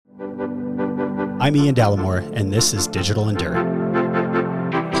I'm Ian Dallimore, and this is Digital Endure.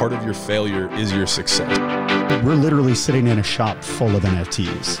 Part of your failure is your success. We're literally sitting in a shop full of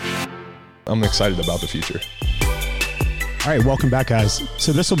NFTs. I'm excited about the future. All right, welcome back, guys.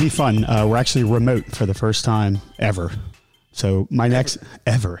 So this will be fun. We're actually remote for the first time ever. So my next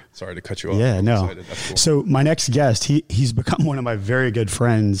ever. Sorry to cut you off. Yeah, I'm no. excited. That's cool. So my next guest, he's become one of my very good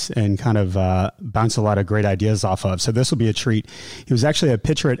friends and kind of bounced a lot of great ideas off of. So this will be a treat. He was actually a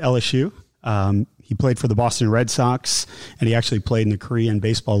pitcher at LSU. He played for the Boston Red Sox, and he actually played in the Korean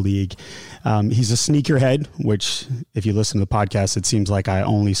Baseball League. He's a sneakerhead, which if you listen to the podcast, it seems like I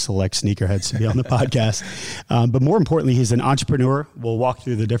only select sneakerheads to be on the podcast. But more importantly, he's an entrepreneur. We'll walk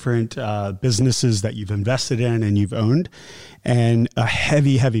through the different businesses that you've invested in and you've owned, and a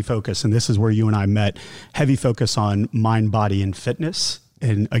heavy focus, and this is where you and I met, heavy focus on mind, body, and fitness.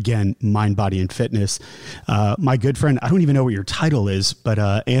 And again, mind, body, and fitness. My good friend, I don't even know what your title is, but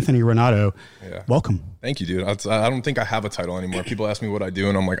Anthony Renato, welcome. Thank you, dude. I don't think I have a title anymore. People ask me what I do,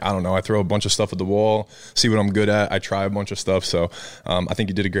 and I'm like, I don't know. I throw a bunch of stuff at the wall, see what I'm good at. I try a bunch of stuff. So I think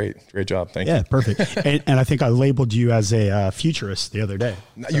you did a great job. Thank you. Yeah, perfect. and I think I labeled you as a futurist the other day.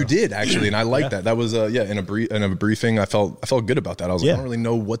 So. You did, actually, and I like that. That was, in a briefing, I felt good about that. I was like, I don't really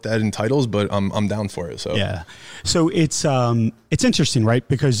know what that entitles, but I'm down for it. So yeah. So it's interesting, right?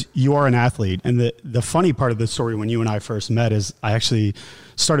 Because you are an athlete. And the funny part of the story when you and I first met is I actually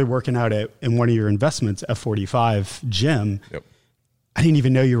started working out in one of your investments, F45 gym. Yep. I didn't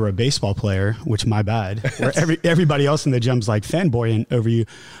even know you were a baseball player, which my bad. Where everybody else in the gym's like fanboying over you.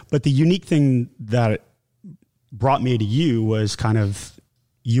 But the unique thing that brought me to you was kind of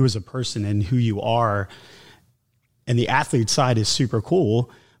you as a person and who you are. And the athlete side is super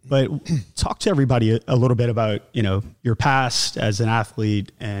cool. But talk to everybody a little bit about, your past as an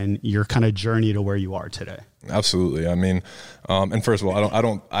athlete and your kind of journey to where you are today. Absolutely. I mean, and first of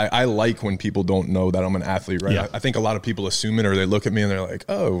all, I like when people don't know that I'm an athlete, right? Yeah. I think a lot of people assume it, or they look at me and they're like,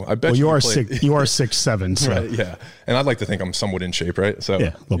 oh, I bet you are 6'7", so. Right, yeah. And I'd like to think I'm somewhat in shape, right? So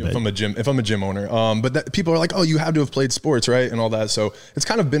yeah, if I'm a gym owner, but people are like, oh, you have to have played sports, right? And all that. So it's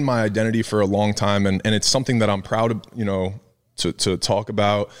kind of been my identity for a long time. And it's something that I'm proud of, to talk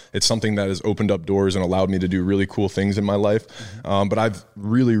about. It's something that has opened up doors and allowed me to do really cool things in my life. But I've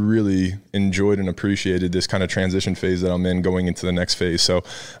really, really enjoyed and appreciated this kind of transition phase that I'm in going into the next phase. So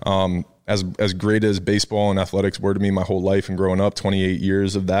as great as baseball and athletics were to me my whole life and growing up, 28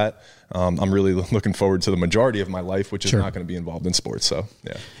 years of that, I'm really looking forward to the majority of my life, which is not going to be involved in sports. So,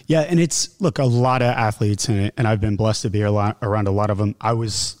 yeah. Yeah. And it's, look, a lot of athletes, and I've been blessed to be around a lot of them. I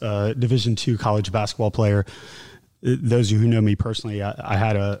was a Division II college basketball player. Those of you who know me personally, I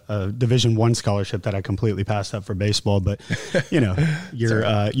had a Division I scholarship that I completely passed up for baseball. But you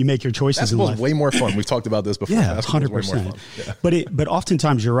make your choices in life. Basketball's way more fun. We've talked about this before. Yeah, 100%. Yeah. But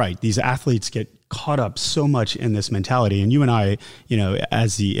oftentimes you're right. These athletes get caught up so much in this mentality. And you and I,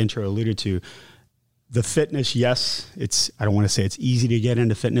 as the intro alluded to, the fitness. Yes, I don't want to say it's easy to get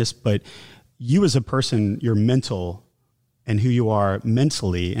into fitness, but you as a person, your mental and who you are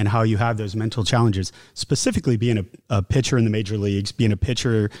mentally and how you have those mental challenges, specifically being a pitcher in the major leagues, being a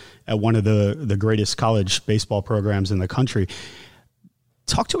pitcher at one of the greatest college baseball programs in the country.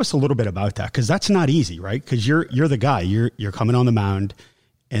 Talk to us a little bit about that, because that's not easy, right? Because you're the guy, you're coming on the mound,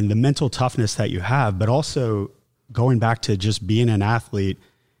 and the mental toughness that you have, but also going back to just being an athlete,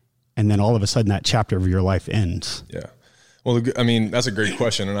 and then all of a sudden that chapter of your life ends. Yeah. Well, I mean, that's a great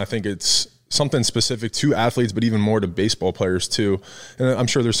question, and I think it's something specific to athletes, but even more to baseball players too. And I'm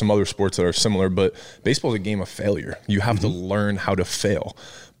sure there's some other sports that are similar, but baseball is a game of failure. You have to learn how to fail.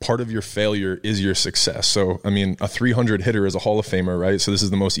 Part of your failure is your success. So, I mean, a 300 hitter is a Hall of Famer, right? So this is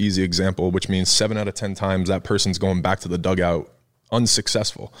the most easy example, which means 7 out of 10 times that person's going back to the dugout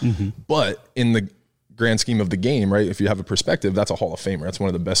unsuccessful. But in the grand scheme of the game, right, if you have a perspective, that's a Hall of Famer. That's one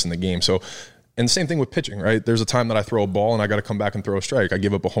of the best in the game. So, and the same thing with pitching, right? There's a time that I throw a ball and I got to come back and throw a strike. I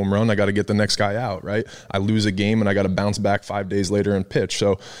give up a home run. I got to get the next guy out, right? I lose a game and I got to bounce back 5 days later and pitch.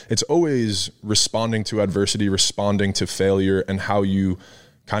 So it's always responding to adversity, responding to failure, and how you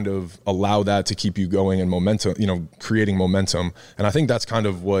kind of allow that to keep you going and momentum, creating momentum. And I think that's kind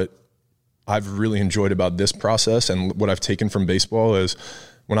of what I've really enjoyed about this process, and what I've taken from baseball is,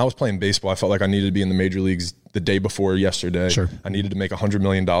 when I was playing baseball, I felt like I needed to be in the major leagues the day before yesterday. Sure. I needed to make $100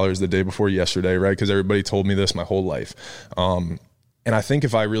 million the day before yesterday, right? Because everybody told me this my whole life. And I think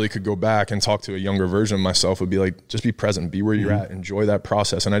if I really could go back and talk to a younger version of myself, it would be like, just be present, be where you're at, enjoy that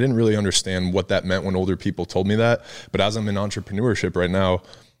process. And I didn't really understand what that meant when older people told me that. But as I'm in entrepreneurship right now,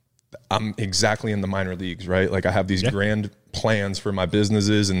 I'm exactly in the minor leagues, right? Like I have these grand plans for my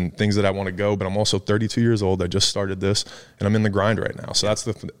businesses and things that I want to go, but I'm also 32 years old. I just started this and I'm in the grind right now. So that's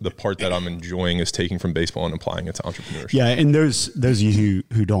the part that I'm enjoying, is taking from baseball and applying it to entrepreneurship. Yeah. And those of you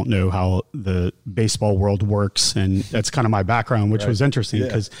who don't know how the baseball world works, and that's kind of my background, which was interesting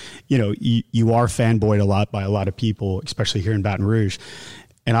because, you are fanboyed a lot by a lot of people, especially here in Baton Rouge.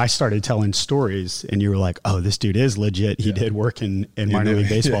 And I started telling stories and you were like, oh, this dude is legit. He did work in minor league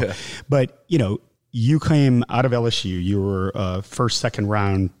baseball. Yeah. But, you came out of LSU, you were a first, second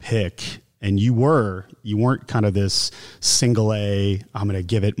round pick, and you weren't kind of this single A, I'm going to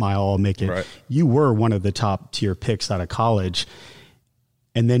give it my all, make it. Right. You were one of the top tier picks out of college.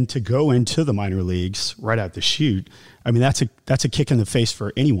 And then to go into the minor leagues right out the chute, I mean, that's a kick in the face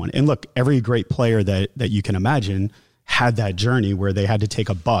for anyone. And look, every great player that you can imagine had that journey where they had to take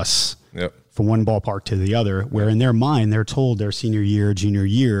a bus from one ballpark to the other, where in their mind, they're told their senior year, junior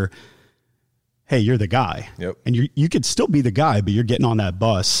year, hey, you're the guy. Yep. And you could still be the guy, but you're getting on that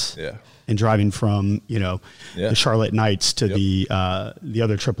bus and driving from, the Charlotte Knights to the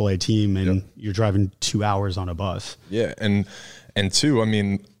other AAA team, and you're driving 2 hours on a bus. Yeah. And two, I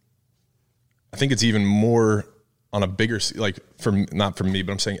mean, I think it's even more on a bigger, like not from me,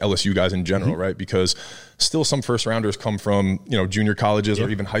 but I'm saying LSU guys in general, right? Because still some first rounders come from, junior colleges or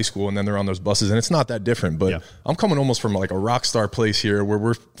even high school, and then they're on those buses, and it's not that different. But I'm coming almost from like a rock star place here where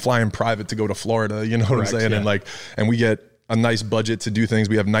we're flying private to go to Florida, you know what I'm saying? Yeah. And we get a nice budget to do things.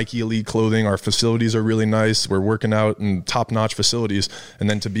 We have Nike Elite clothing. Our facilities are really nice. We're working out in top-notch facilities. And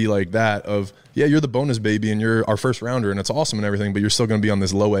then to be like that of, you're the bonus baby and you're our first rounder and it's awesome and everything, but you're still going to be on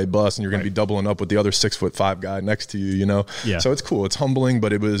this low A bus and you're going to be doubling up with the other 6'5" guy next to you, Yeah. So it's cool. It's humbling,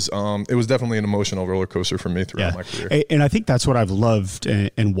 but it was definitely an emotional roller coaster for me throughout my career. And I think that's what I've loved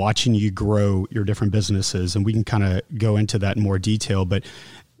in watching you grow your different businesses. And we can kind of go into that in more detail, but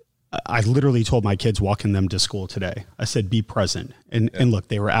I literally told my kids walking them to school today, I said, be present. And look,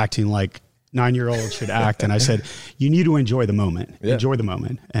 they were acting like 9-year-olds should act. And I said, you need to enjoy the moment, enjoy the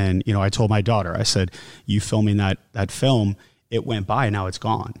moment. And, I told my daughter, I said, you filming that film, it went by, now it's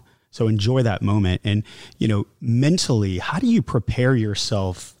gone. So enjoy that moment. And, mentally, how do you prepare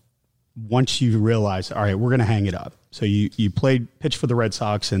yourself once you realize, all right, we're going to hang it up? So you pitched for the Red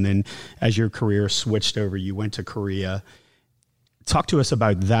Sox, and then as your career switched over, you went to Korea. Talk to us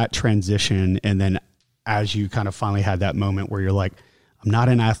about that transition. And then as you kind of finally had that moment where you're like, I'm not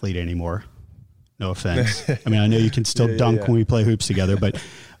an athlete anymore. No offense. I mean, I know you can still dunk when we play hoops together, but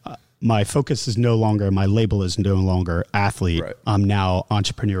my focus is no longer, my label is no longer athlete. Right. I'm now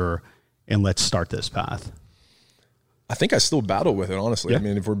entrepreneur, and let's start this path. I think I still battle with it, honestly. I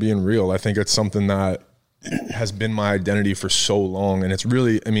mean, if we're being real, I think it's something that has been my identity for so long. And it's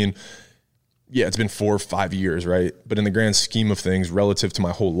really, I mean, it's been 4 or 5 years, right? But in the grand scheme of things, relative to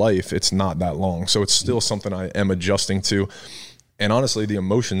my whole life, it's not that long. So it's still something I am adjusting to. And honestly, the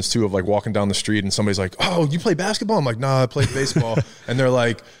emotions too of like walking down the street and somebody's like, oh, you play basketball? I'm like, nah, I play baseball. And they're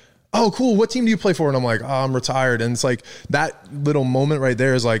like, oh, cool. What team do you play for? And I'm like, oh, I'm retired. And it's like that little moment right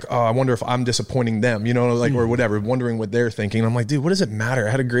there is like, oh, I wonder if I'm disappointing them, or whatever, wondering what they're thinking. And I'm like, dude, what does it matter?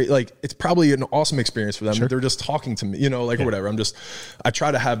 I had a great, it's probably an awesome experience for them. Sure. They're just talking to me, or whatever. I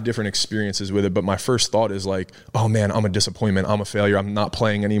try to have different experiences with it. But my first thought is like, oh man, I'm a disappointment. I'm a failure. I'm not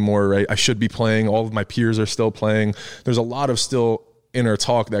playing anymore, right? I should be playing. All of my peers are still playing. There's a lot of still inner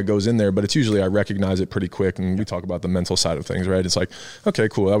talk that goes in there, but it's usually I recognize it pretty quick, and we talk about the mental side of things, right? It's like, okay,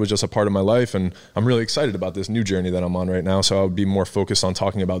 cool, that was just a part of my life, and I'm really excited about this new journey that I'm on right now, so I'll be more focused on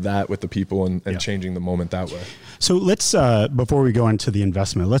talking about that with the people and changing the moment that way. So let's before we go into the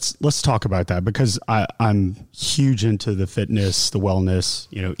investment, let's talk about that, because I'm huge into the fitness, the wellness,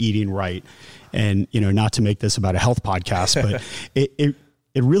 eating right, and not to make this about a health podcast, but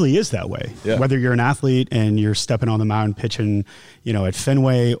it really is that way. Yeah. Whether you're an athlete and you're stepping on the mound pitching, at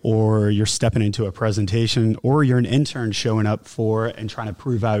Fenway, or you're stepping into a presentation, or you're an intern showing up for and trying to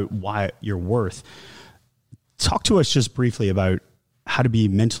prove out why you're worth. Talk to us just briefly about how to be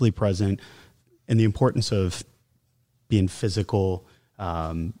mentally present and the importance of being physical,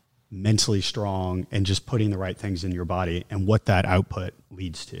 mentally strong, and just putting the right things in your body and what that output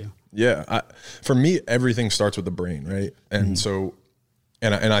leads to. Yeah. For me, everything starts with the brain, right? And so,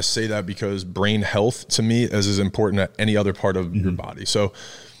 and I say that because brain health to me is as important as any other part of your body. So,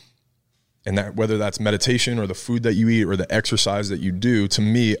 and that whether that's meditation or the food that you eat or the exercise that you do, to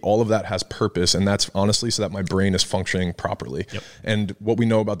me, all of that has purpose. And that's honestly so that my brain is functioning properly. Yep. And what we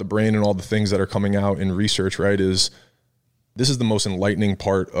know about the brain and all the things that are coming out in research, right, is this is the most enlightening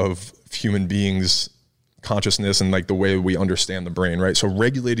part of human beings' consciousness and like the way we understand the brain, right? So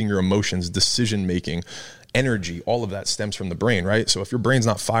regulating your emotions, decision making, energy, all of that stems from the brain, right? So if your brain's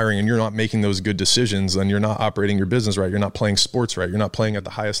not firing and you're not making those good decisions, then you're not operating your business right. You're not playing sports right. You're not playing at the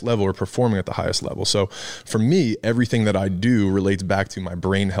highest level or performing at the highest level. So for me, everything that I do relates back to my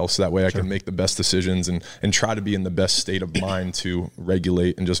brain health. So that way I can make the best decisions and try to be in the best state of mind to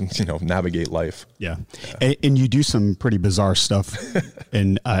regulate and just, navigate life. Yeah. And you do some pretty bizarre stuff.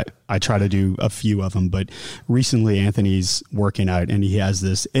 And I try to do a few of them, but recently Anthony's working out and he has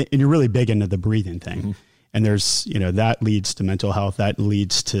this, and you're really big into the breathing thing. Mm-hmm. And there's, that leads to mental health. That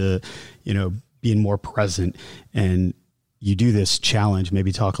leads to, being more present. And you do this challenge.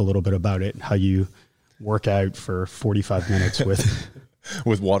 Maybe talk a little bit about it, how you work out for 45 minutes with...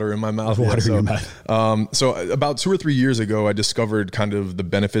 with water in my mouth. In your mouth. So about 2 or 3 years ago, I discovered kind of the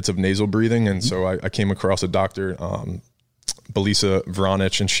benefits of nasal breathing. And so I came across a doctor, Belisa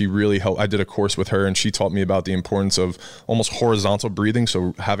Vranich, and she really helped. I did a course with her and she taught me about the importance of almost horizontal breathing.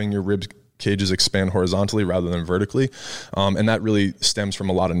 So having your ribs cages expand horizontally rather than vertically. And that really stems from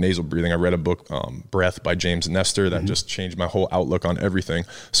a lot of nasal breathing. I read a book, Breath by James Nestor, that just changed my whole outlook on everything.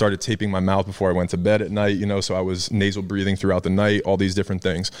 Started taping my mouth before I went to bed at night, so I was nasal breathing throughout the night, all these different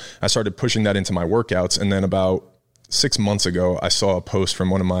things. I started pushing that into my workouts. And then about 6 months ago, I saw a post from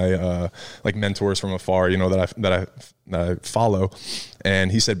one of my mentors from afar, that I follow.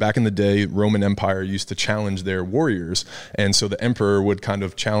 And he said back in the day, Roman Empire used to challenge their warriors. And so the emperor would kind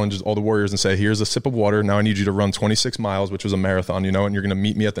of challenge all the warriors and say, here's a sip of water. Now I need you to run 26 miles, which was a marathon, and you're going to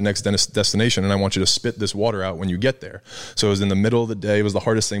meet me at the next destination. And I want you to spit this water out when you get there. So it was in the middle of the day. It was the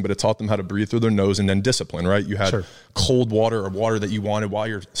hardest thing, but it taught them how to breathe through their nose and then discipline, right? You had cold water or water that you wanted while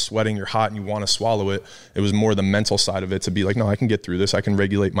you're sweating, you're hot and you want to swallow it. It was more the mental side of it to be like, no, I can get through this. I can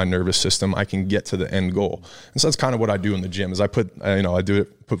regulate my nervous system. I can get to the end goal. And so that's kind of what I do in the gym is I put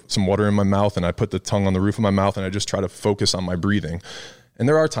some water in my mouth and I put the tongue on the roof of my mouth and I just try to focus on my breathing. And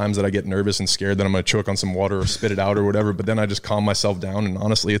there are times that I get nervous and scared that I'm going to choke on some water or spit it out or whatever, but then I just calm myself down and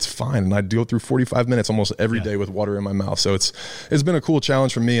honestly, it's fine. And I go through 45 minutes almost every day with water in my mouth. So it's been a cool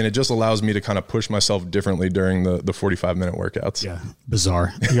challenge for me and it just allows me to kind of push myself differently during the 45-minute workouts. Yeah.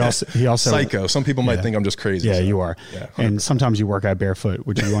 Bizarre. He also psycho. Some people might think I'm just crazy. Yeah, so, you are. Yeah, and sometimes you work out barefoot,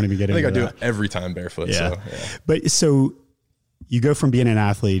 which you won't even get into. I think I do it every time barefoot. Yeah. But so you go from being an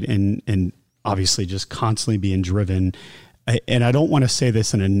athlete and obviously just constantly being driven. And I don't want to say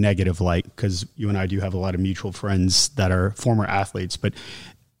this in a negative light because you and I do have a lot of mutual friends that are former athletes, but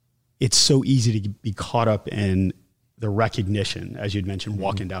it's so easy to be caught up in the recognition, as you'd mentioned,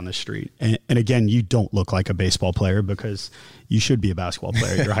 walking down the street. And again, you don't look like a baseball player because you should be a basketball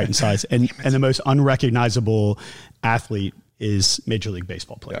player at your height and size. And the most unrecognizable athlete is Major League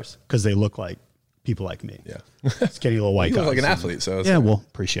Baseball players because they look like people like me. Yeah. Skinny little white guys. You look like an athlete. So well,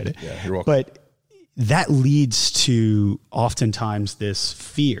 appreciate it. Yeah, you're welcome. But that leads to oftentimes this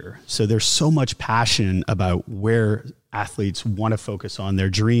fear. So there's so much passion about where athletes want to focus on their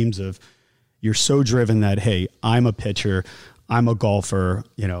dreams of, you're so driven that, hey, I'm a pitcher, I'm a golfer,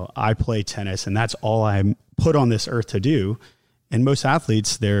 I play tennis and that's all I'm put on this earth to do. And most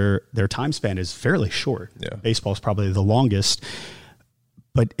athletes, their time span is fairly short. Yeah. Baseball is probably the longest,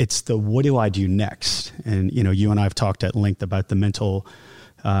 but it's the, what do I do next? And, you and I have talked at length about the mental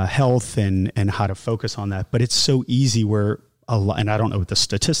health and how to focus on that. But it's so easy where a lot, and I don't know what the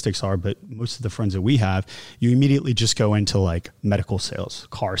statistics are, but most of the friends that we have, you immediately just go into like medical sales,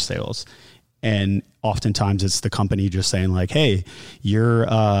 car sales. And oftentimes it's the company just saying like, hey, you're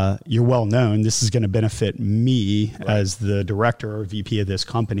well known. This is going to benefit me as the director or VP of this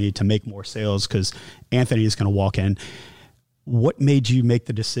company to make more sales because Anthony is going to walk in. What made you make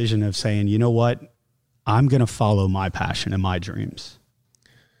the decision of saying, you know what, I'm going to follow my passion and my dreams?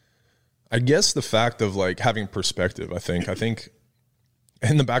 I guess the fact of like having perspective, I think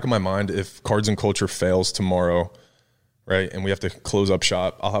in the back of my mind, if Cards and Culture fails tomorrow, right, and we have to close up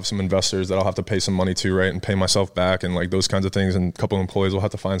shop, I'll have some investors that I'll have to pay some money to, right, and pay myself back and like those kinds of things, and a couple of employees will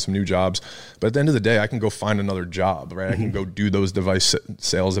have to find some new jobs. But at the end of the day, I can go find another job, right? I can go do those device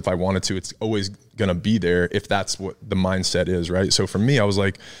sales if I wanted to. It's always going to be there if that's what the mindset is, right? So for me, I was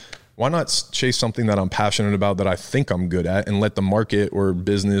like, why not chase something that I'm passionate about, that I think I'm good at, and let the market or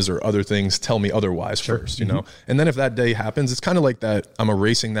business or other things tell me otherwise first, you know? And then if that day happens, it's kind of like that, I'm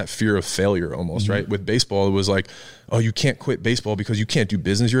erasing that fear of failure almost, right? With baseball, it was like, oh, you can't quit baseball because you can't do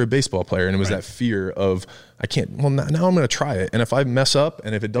business. You're a baseball player. And it was that fear of, I can't, well, now I'm going to try it. And if I mess up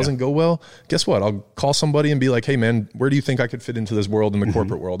and if it doesn't go well, guess what? I'll call somebody and be like, hey man, where do you think I could fit into this world, in the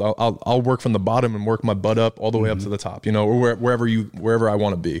corporate world? I'll work from the bottom and work my butt up all the way up to the top, you know, or wherever I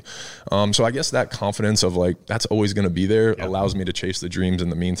want to be. So I guess that confidence of like, that's always going to be there allows me to chase the dreams in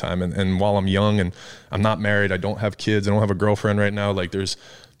the meantime. And while I'm young and I'm not married, I don't have kids, I don't have a girlfriend right now. Like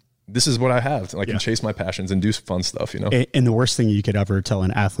this is what I have. I can chase my passions and do fun stuff, you know? And the worst thing you could ever tell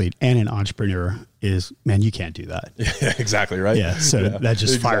an athlete and an entrepreneur is, man, you can't do that. Yeah, exactly. Right. Yeah. So that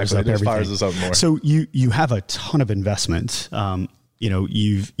just fires up everything. Fires us up more. So you have a ton of investment.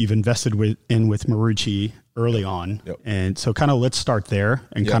 You've invested with Marucci early on. Yep. And so kind of let's start there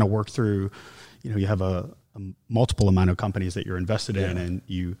and kind of work through, you have a multiple amount of companies that you're invested in, and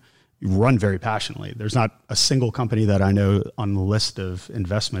you run very passionately. There's not a single company that I know on the list of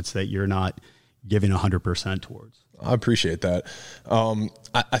investments that you're not giving 100% towards. I appreciate that.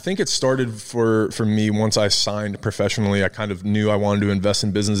 I think it started for me once I signed professionally. I kind of knew I wanted to invest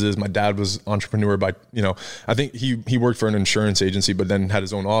in businesses. My dad was entrepreneur by, I think he worked for an insurance agency, but then had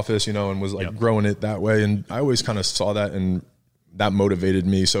his own office, and was growing it that way. And I always kind of saw that, and that motivated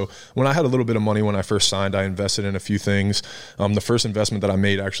me. So when I had a little bit of money when I first signed, I invested in a few things. The first investment that I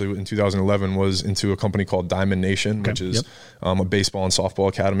made actually in 2011 was into a company called Diamond Nation, which is a baseball and softball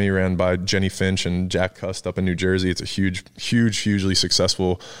academy ran by Jenny Finch and Jack Cust up in New Jersey. It's a hugely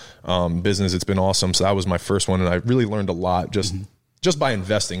successful business. It's been awesome. So that was my first one. And I really learned a lot just by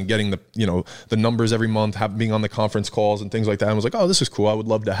investing, getting the numbers every month, being on the conference calls and things like that. I was like, oh, this is cool. I would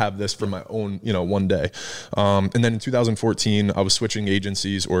love to have this for my own, one day. And then in 2014, I was switching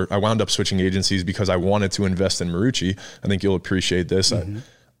agencies, or I wound up switching agencies because I wanted to invest in Marucci. I think you'll appreciate this.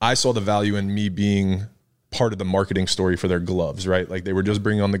 I saw the value in me being part of the marketing story for their gloves, right? Like they were just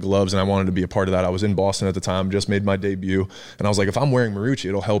bringing on the gloves and I wanted to be a part of that. I was in Boston at the time, just made my debut. And I was like, if I'm wearing Marucci,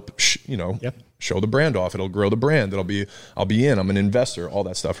 it'll help, show the brand off. It'll grow the brand. I'll be in, I'm an investor, all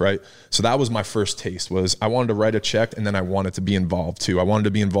that stuff, right? So that was my first taste. Was I wanted to write a check, and then I wanted to be involved too. I wanted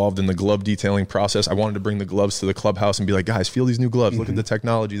to be involved in the glove detailing process. I wanted to bring the gloves to the clubhouse and be like, guys, feel these new gloves. Look at the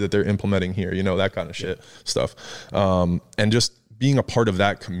technology that they're implementing here, that kind of stuff. And just being a part of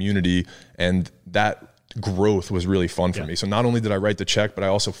that community and that growth was really fun for me. So not only did I write the check, but I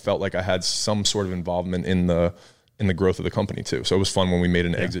also felt like I had some sort of involvement in the growth of the company too. So it was fun when we made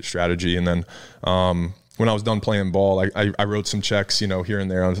an exit strategy. And then when I was done playing ball, I wrote some checks, here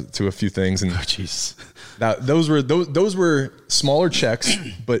and there to a few things. And those were smaller checks,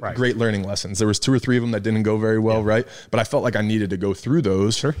 but great learning lessons. There was 2 or 3 of them that didn't go very well, right? But I felt like I needed to go through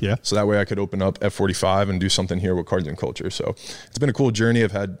those. So that way I could open up F45 and do something here with Cards and Culture. So it's been a cool journey.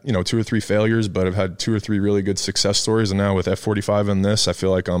 I've had, 2 or 3 failures, but I've had 2 or 3 really good success stories. And now with F45 and this, I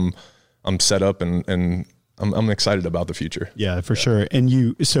feel like I'm set up and I'm excited about the future. Yeah, for sure. And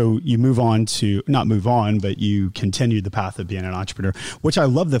you move on to, not move on, but you continued the path of being an entrepreneur, which I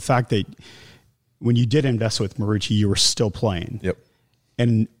love the fact that when you did invest with Marucci, you were still playing. Yep.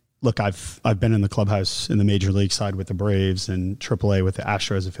 And look, I've been in the clubhouse in the major league side with the Braves and AAA with the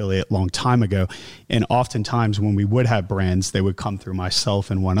Astros affiliate a long time ago. And oftentimes when we would have brands, they would come through myself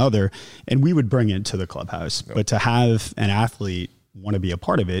and one other, and we would bring it to the clubhouse. Yep. But to have an athlete want to be a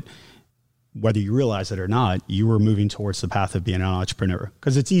part of it, whether you realize it or not, you were moving towards the path of being an entrepreneur,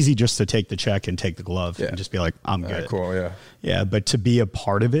 because it's easy just to take the check and take the glove and just be like, I'm good. Cool. Yeah. Yeah. But to be a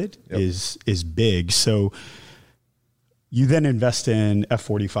part of it is big. So you then invest in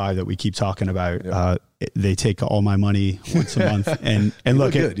F45 that we keep talking about. Yep. They take all my money once a month and you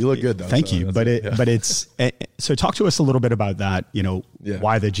look good. You look good though. Thank you. But it's, so talk to us a little bit about that,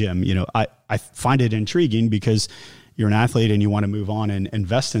 why the gym, I find it intriguing because you're an athlete and you want to move on and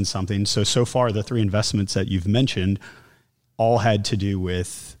invest in something. So far, the 3 investments that you've mentioned all had to do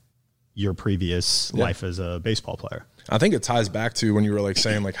with your previous life as a baseball player. I think it ties back to when you were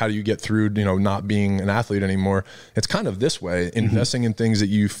saying, how do you get through, not being an athlete anymore? It's kind of this way, investing in things that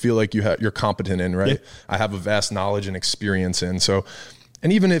you feel like you're competent in, right? Yeah. I have a vast knowledge and experience in. So,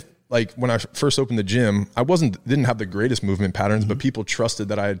 and even if, when I first opened the gym, I didn't have the greatest movement patterns, but people trusted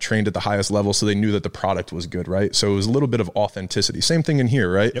that I had trained at the highest level, so they knew that the product was good, right? So it was a little bit of authenticity. Same thing in here,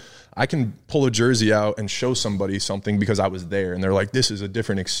 right? Yep. I can pull a jersey out and show somebody something because I was there, and they're like, this is a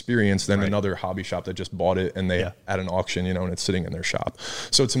different experience than another hobby shop that just bought it and they at an auction, and it's sitting in their shop.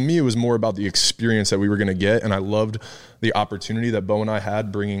 So to me, it was more about the experience that we were going to get, and I loved the opportunity that Bo and I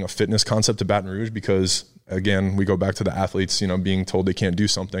had bringing a fitness concept to Baton Rouge because, again, we go back to the athletes, being told they can't do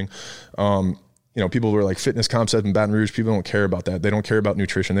something. People were like, fitness concept in Baton Rouge, people don't care about that. They don't care about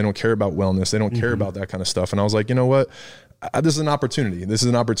nutrition. They don't care about wellness. They don't care about that kind of stuff. And I was like, you know what? This is an opportunity. This is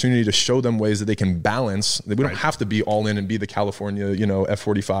an opportunity to show them ways that they can balance. We don't have to be all in and be the California,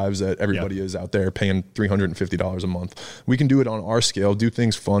 F45s that everybody is out there paying $350 a month. We can do it on our scale, do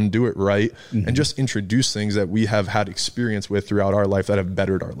things fun, do it right, and just introduce things that we have had experience with throughout our life that have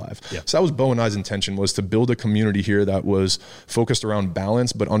bettered our life. Yeah. So that was Bo and I's intention, was to build a community here that was focused around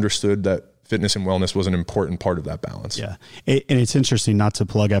balance, but understood that fitness and wellness was an important part of that balance. Yeah. And it's interesting, not to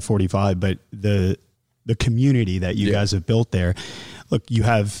plug F45, but the community that you guys have built there. Look, you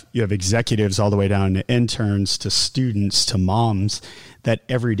have executives all the way down to interns, to students, to moms, that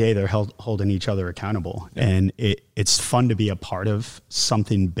every day they're holding each other accountable. And it's fun to be a part of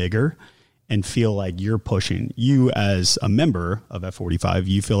something bigger and feel like you're pushing. You as a member of F45,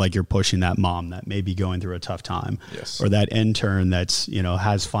 you feel like you're pushing that mom that may be going through a tough time, or that intern that's,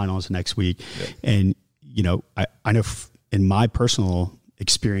 has finals next week. And, I know in my personal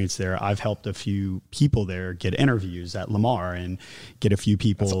experience there, I've helped a few people there get interviews at Lamar and get a few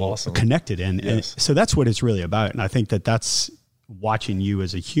people connected. And so that's what it's really about. And I think that's watching you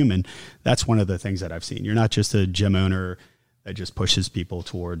as a human. That's one of the things that I've seen. You're not just a gym owner that just pushes people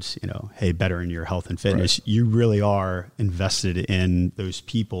towards, hey, better in your health and fitness. Right. You really are invested in those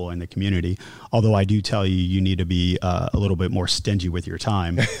people and the community. Although I do tell you, you need to be a little bit more stingy with your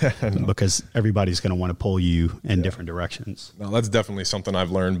time because everybody's going to want to pull you in different directions. No, that's definitely something I've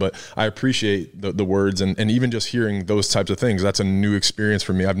learned, but I appreciate the words and even just hearing those types of things. That's a new experience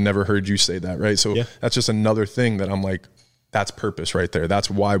for me. I've never heard you say that, right? So that's just another thing that I'm like, that's purpose right there. That's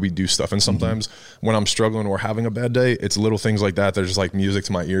why we do stuff. And sometimes when I'm struggling or having a bad day, it's little things like that. They're just like music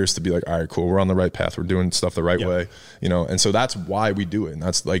to my ears to be like, all right, cool. We're on the right path. We're doing stuff the right way, And so that's why we do it. And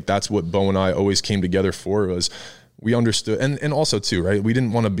that's what Bo and I always came together for, was we understood. And also too, right? We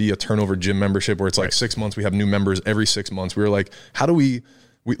didn't want to be a turnover gym membership where it's like 6 months, we have new members every 6 months. We were like, how do we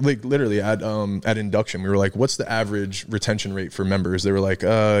like literally at induction, we were like, what's the average retention rate for members? They were like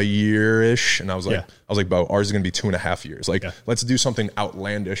a year-ish. And I was like, Bo, ours is going to be 2.5 years. Like, let's do something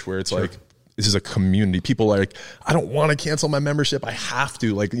outlandish where it's like, this is a community. People are like, I don't want to cancel my membership. I have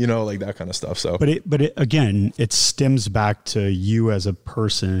to, like, like that kind of stuff. So, but it again, it stems back to you as a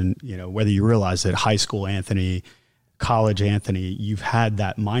person, whether you realize that high school Anthony, college Anthony, you've had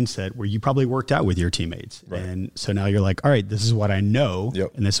that mindset where you probably worked out with your teammates. Right. And so now you're like, all right, this is what I know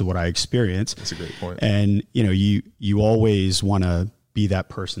and this is what I experience. That's a great point. And you always want to be that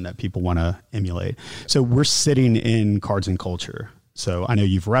person that people want to emulate. So we're sitting in Cards and Culture. So I know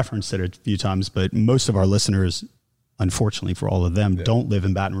you've referenced it a few times, but most of our listeners, unfortunately for all of them, don't live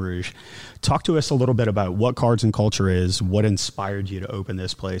in Baton Rouge. Talk to us a little bit about what Cards and Culture is, what inspired you to open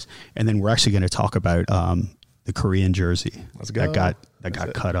this place. And then we're actually going to talk about, the Korean jersey that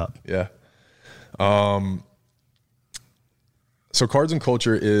got cut up. Yeah. So Cards and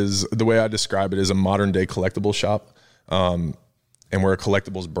Culture is, the way I describe it, is a modern day collectible shop. And we're a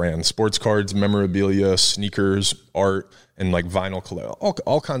collectibles brand: sports cards, memorabilia, sneakers, art, and like vinyl,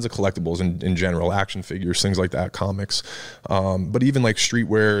 all kinds of collectibles in general, action figures, things like that, comics. But even like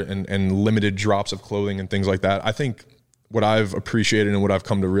streetwear and limited drops of clothing and things like that. I think what I've appreciated and what I've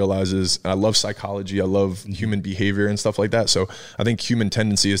come to realize is I love psychology. I love human behavior and stuff like that. So I think human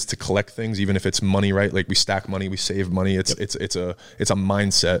tendency is to collect things, even if it's money, right? Like we stack money, we save money. It's a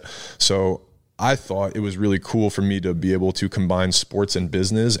mindset. So I thought it was really cool for me to be able to combine sports and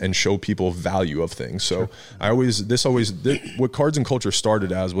business and show people value of things. So what Cards and Culture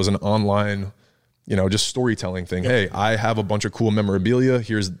started as was an online, just storytelling thing. Hey, I have a bunch of cool memorabilia.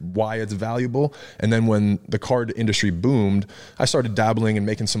 Here's why it's valuable. And then when the card industry boomed, I started dabbling and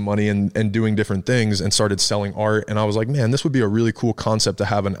making some money and doing different things and started selling art. And I was like, man, this would be a really cool concept to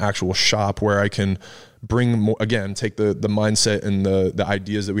have an actual shop where I can bring more, again, take the mindset and the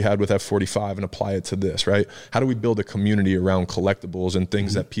ideas that we had with F45 and apply it to this, right? How do we build a community around collectibles and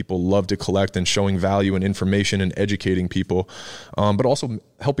things that people love to collect, and showing value and information and educating people, but also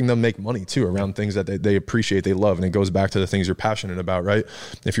helping them make money too around things that they appreciate, they love. And it goes back to the things you're passionate about, right?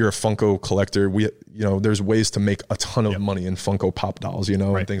 If you're a Funko collector, there's ways to make a ton of money in Funko Pop dolls,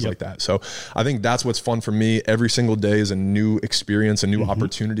 and things like that. So I think that's what's fun for me. Every single day is a new experience, a new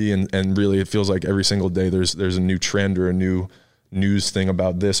opportunity. And really it feels like every single day there's a new trend or a new news thing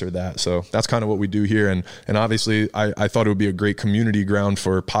about this or that. So that's kind of what we do here. And obviously I thought it would be a great community ground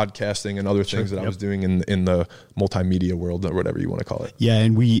for podcasting and other things that I was doing in the multimedia world, or whatever you want to call it. Yeah.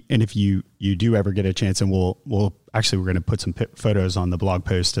 And if you do ever get a chance, and we're going to put some photos on the blog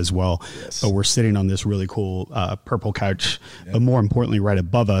post as well. Yes. But we're sitting on this really cool purple couch. Yep. But more importantly, right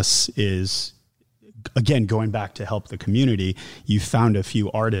above us is, again, going back to help the community, you found a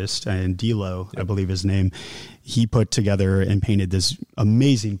few artists, and D'Lo, I believe his name, he put together and painted this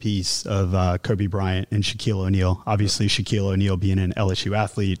amazing piece of Kobe Bryant and Shaquille O'Neal. Obviously, Shaquille O'Neal being an LSU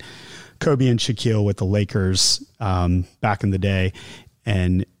athlete, Kobe and Shaquille with the Lakers back in the day.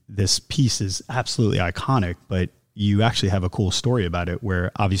 And this piece is absolutely iconic, but you actually have a cool story about it,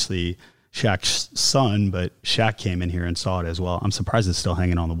 where obviously Shaq's son, but Shaq came in here and saw it as well. I'm surprised it's still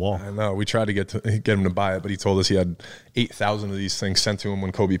hanging on the wall. I know. We tried to get him to buy it, but he told us he had 8,000 of these things sent to him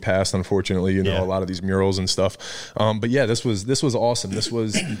when Kobe passed. Unfortunately, a lot of these murals and stuff. But yeah, this was awesome. This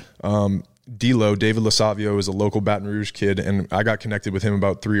was D'Lo, David Lasavio, is a local Baton Rouge kid, and I got connected with him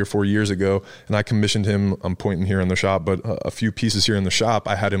about 3 or 4 years ago, and I commissioned him, I'm pointing here in the shop, but a few pieces here in the shop,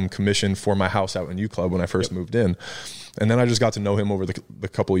 I had him commissioned for my house out in U Club when I first moved in. And then I just got to know him over the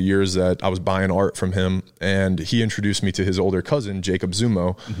couple of years that I was buying art from him. And he introduced me to his older cousin, Jacob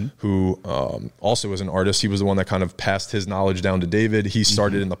Zumo, who also is an artist. He was the one that kind of passed his knowledge down to David. He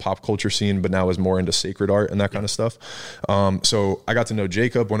started in the pop culture scene, but now is more into sacred art and that kind of stuff. So I got to know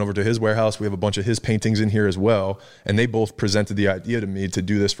Jacob, went over to his warehouse. We have a bunch of his paintings in here as well. And they both presented the idea to me to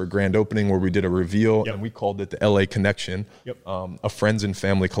do this for grand opening, where we did a reveal, and we called it the LA Connection, a friends and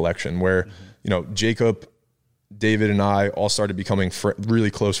family collection, where, you know, Jacob, David, and I all started becoming really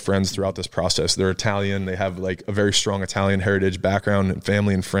close friends throughout this process. They're Italian. They have like a very strong Italian heritage background and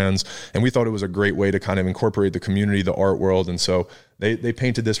family and friends. And we thought it was a great way to kind of incorporate the community, the art world. And so they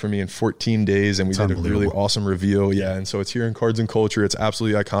painted this for me in 14 days, and we did a really awesome reveal. Yeah. And so it's here in Cards and Culture. It's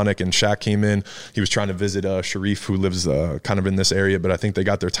absolutely iconic. And Shaq came in. He was trying to visit Sharif, who lives kind of in this area, but I think they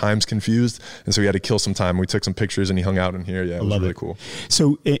got their times confused. And so he had to kill some time. We took some pictures and he hung out in here. Yeah, it was really cool.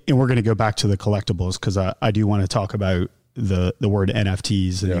 So, and we're going to go back to the collectibles, because I do want to talk about the word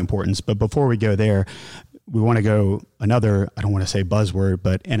NFTs and the importance. But before we go there, we want to go another, I don't want to say buzzword,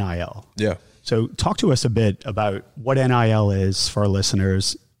 but NIL. Yeah. So talk to us a bit about what NIL is for our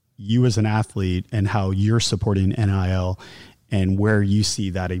listeners, you as an athlete, and how you're supporting NIL and where you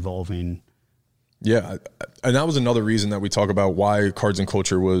see that evolving. Yeah. And that was another reason that we talk about why Cards and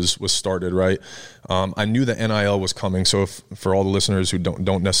Culture was started, right? I knew that NIL was coming. So for all the listeners who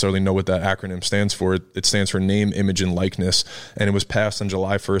don't necessarily know what that acronym stands for, it stands for name, image, and likeness. And it was passed on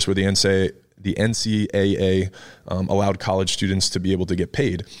July 1st where the NCAA allowed college students to be able to get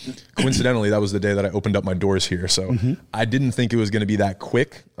paid. Coincidentally, that was the day that I opened up my doors here. So I didn't think it was going to be that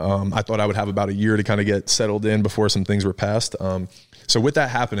quick. I thought I would have about a year to kind of get settled in before some things were passed. So with that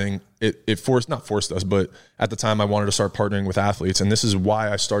happening, it not forced us, but at the time I wanted to start partnering with athletes. And this is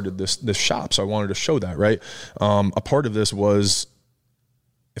why I started this shop. So I wanted to show that, right? A part of this was,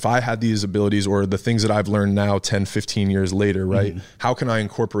 if I had these abilities or the things that I've learned now 10, 15 years later, right? How can I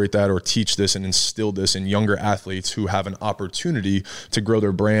incorporate that or teach this and instill this in younger athletes who have an opportunity to grow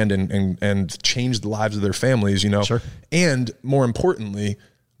their brand and change the lives of their families, you know? Sure. And more importantly,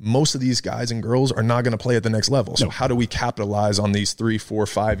 most of these guys and girls are not going to play at the next level. So how do we capitalize on these 3, 4,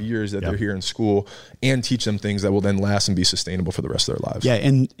 5 years that they're here in school and teach them things that will then last and be sustainable for the rest of their lives? Yeah.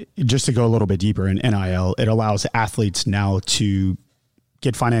 And just to go a little bit deeper in NIL, it allows athletes now to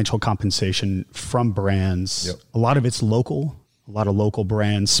get financial compensation from brands. A lot of it's local. A lot of local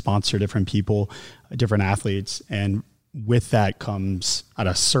brands sponsor different people, different athletes. And with that comes at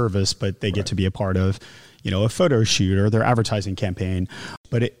a service, but they get to be a part of, you know, a photo shoot or their advertising campaign.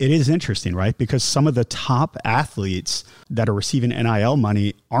 But it is interesting, right? Because some of the top athletes that are receiving NIL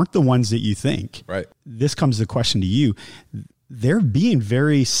money aren't the ones that you think. Right. This comes the question to you. They're being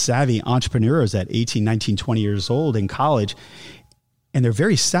very savvy entrepreneurs at 18, 19, 20 years old in college. And they're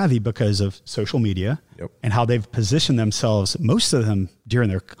very savvy because of social media and how they've positioned themselves, most of them during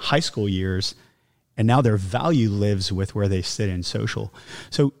their high school years. And now their value lives with where they sit in social.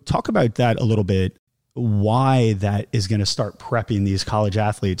 So talk about that a little bit, why that is going to start prepping these college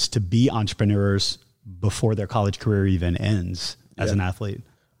athletes to be entrepreneurs before their college career even ends as an athlete.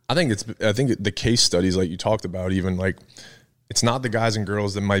 I think the case studies like you talked about, even like, it's not the guys and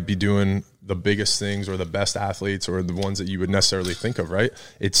girls that might be doing the biggest things or the best athletes or the ones that you would necessarily think of, right?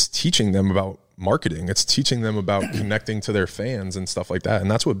 It's teaching them about marketing. It's teaching them about connecting to their fans and stuff like that. And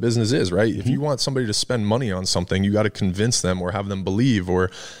that's what business is, right? If you want somebody to spend money on something, you got to convince them or have them believe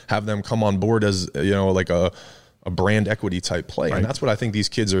or have them come on board as, you know, like a brand equity type play. Right. And that's what I think these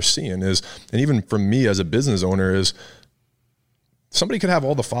kids are seeing is, and even from me as a business owner, is somebody could have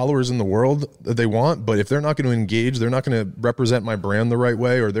all the followers in the world that they want, but if they're not going to engage, they're not going to represent my brand the right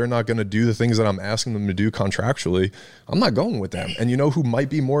way, or they're not going to do the things that I'm asking them to do contractually, I'm not going with them. And you know who might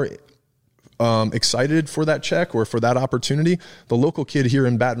be more excited for that check or for that opportunity? The local kid here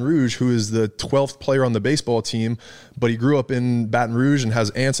in Baton Rouge who is the 12th player on the baseball team, but he grew up in Baton Rouge and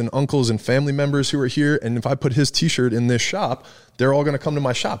has aunts and uncles and family members who are here. And if I put his t-shirt in this shop, they're all going to come to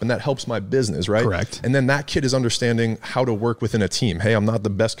my shop, and that helps my business, right? Correct. And then that kid is understanding how to work within a team. Hey, I'm not the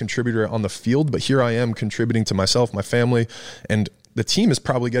best contributor on the field, but here I am contributing to myself, my family, and the team is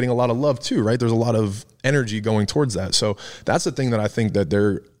probably getting a lot of love too, right? There's a lot of energy going towards that. So that's the thing that I think that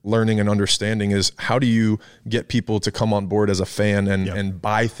they're learning and understanding is how do you get people to come on board as a fan and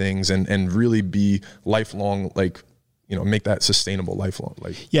buy things and really be lifelong, like, you know, make that sustainable lifelong.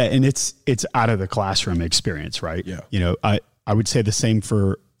 Like, yeah. And it's out of the classroom experience, right? Yeah. You know, I would say the same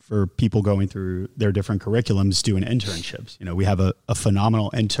for for people going through their different curriculums doing internships. You know, we have a phenomenal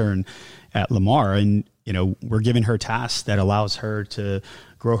intern at Lamar, and, you know, we're giving her tasks that allows her to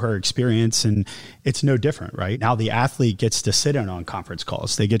grow her experience. And it's no different, right? Now the athlete gets to sit in on conference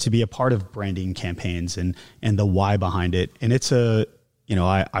calls. They get to be a part of branding campaigns and the why behind it. And it's you know,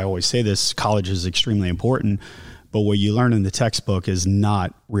 I always say this, college is extremely important, but what you learn in the textbook is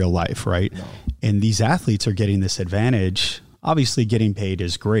not real life, right? No. And these athletes are getting this advantage. Obviously, getting paid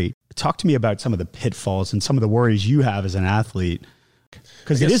is great. Talk to me about some of the pitfalls and some of the worries you have as an athlete,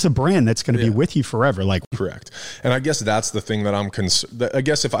 because it is a brand that's going to be with you forever. Like, correct. And I guess that's the thing that I'm concerned. I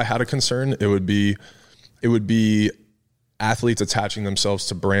guess if I had a concern, it would be athletes attaching themselves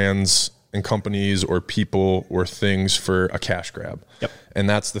to brands and companies or people or things for a cash grab. Yep. And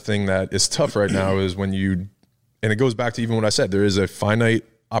that's the thing that is tough right now is when and it goes back to even what I said, there is a finite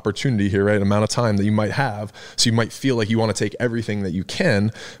opportunity here, right? Amount of time that you might have. So you might feel like you want to take everything that you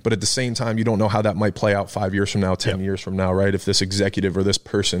can, but at the same time, you don't know how that might play out 5 years from now, 10 years from now, right? If this executive or this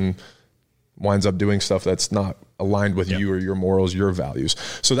person winds up doing stuff that's not aligned with you or your morals, your values.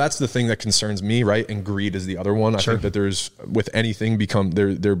 So that's the thing that concerns me, right? And greed is the other one. I think that there's, with anything,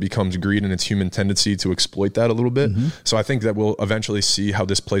 there becomes greed, and it's human tendency to exploit that a little bit. Mm-hmm. So I think that we'll eventually see how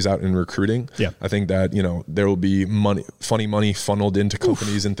this plays out in recruiting. Yeah. I think that, you know, there will be funny money funneled into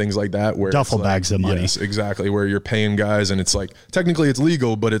companies and things like that, where duffel bags of money. Yes, exactly. Where you're paying guys, and it's like, technically it's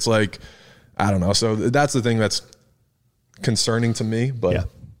legal, but it's like, I don't know. So that's the thing that's concerning to me, but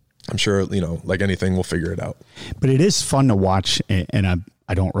I'm sure, you know, like anything, we'll figure it out. But it is fun to watch, and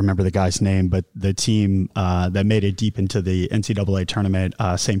I don't remember the guy's name, but the team that made it deep into the NCAA tournament,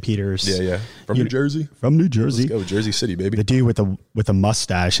 St. Peter's. Yeah. From New Jersey. From New Jersey. Let's go, Jersey City, baby. The dude with a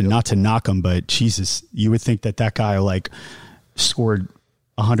mustache, and not to knock him, but Jesus, you would think that guy like scored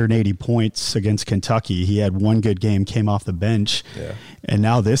 180 points against Kentucky. He had one good game, came off the bench, and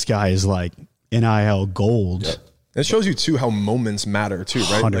now this guy is like NIL gold. Yep. It shows you too how moments matter too,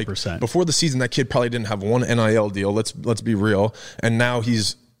 right? 100%. Like before the season, that kid probably didn't have one NIL deal. Let's be real. And now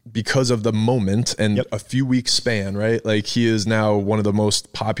he's, because of the moment and a few weeks span, right? Like he is now one of the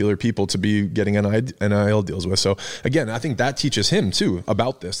most popular people to be getting NIL deals with. So again, I think that teaches him too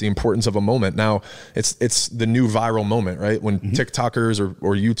about this, the importance of a moment. Now it's the new viral moment, right? When TikTokers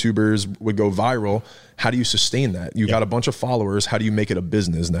or YouTubers would go viral, how do you sustain that? You got a bunch of followers. How do you make it a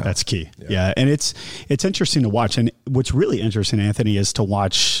business now? That's key. Yeah. And it's interesting to watch. And what's really interesting, Anthony, is to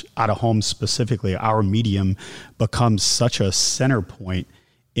watch out of home specifically, our medium becomes such a center point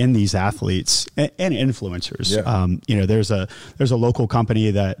in these athletes and influencers. You know, there's a local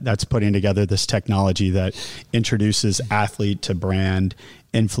company that's putting together this technology that introduces athlete to brand,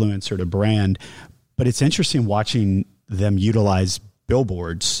 influencer to brand. But it's interesting watching them utilize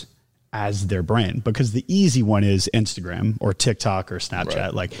billboards as their brand, because the easy one is Instagram or TikTok or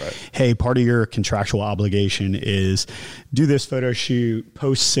Snapchat. Hey, part of your contractual obligation is do this photo shoot,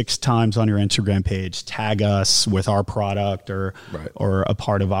 post 6 times on your Instagram page, tag us with our product or a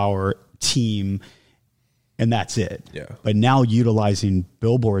part of our team, and that's it. But now utilizing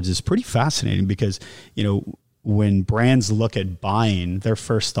billboards is pretty fascinating, because, you know, when brands look at buying, their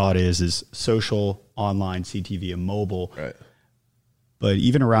first thought is social, online, CTV, and mobile. But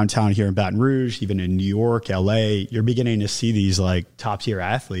even around town here in Baton Rouge, even in New York, LA, you're beginning to see these like top tier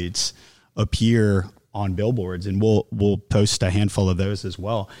athletes appear on billboards, and we'll post a handful of those as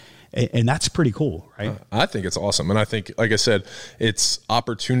well. And that's pretty cool, right? I think it's awesome. And I think, like I said, it's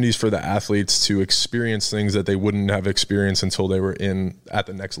opportunities for the athletes to experience things that they wouldn't have experienced until they were at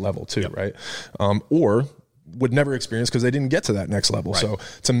the next level too, right? Or would never experience because they didn't get to that next level. So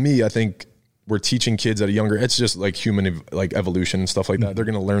to me, I think we're teaching kids at a younger, it's just like human, like evolution and stuff like that. They're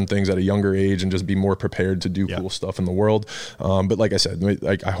going to learn things at a younger age and just be more prepared to do cool stuff in the world. But like I said,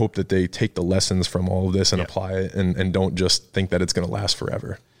 like I hope that they take the lessons from all of this and apply it and don't just think that it's going to last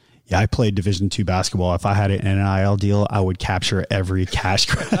forever. Yeah, I played Division II basketball. If I had an NIL deal, I would capture every cash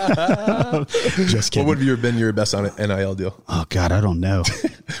grab. Just kidding. What would have been your best on an NIL deal? Oh, God, I don't know.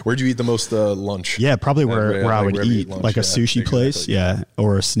 Where'd you eat the most lunch? Yeah, probably where I would eat, like a sushi place,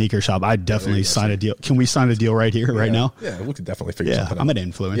 or a sneaker shop. I'd definitely sign a deal. Can we sign a deal right here, right now? Yeah, we could definitely figure something out. I'm an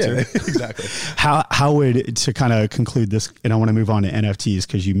influencer. Yeah, exactly. How would, to kind of conclude this, and I want to move on to NFTs,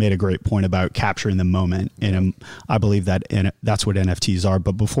 because you made a great point about capturing the moment, and I believe that that's what NFTs are.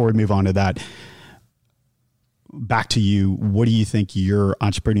 But before we move on to that, back to you, what do you think your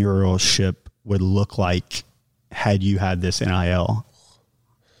entrepreneurship would look like had you had this NIL?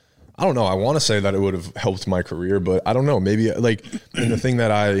 I don't know. I want to say that it would have helped my career, but I don't know. Maybe like, and the thing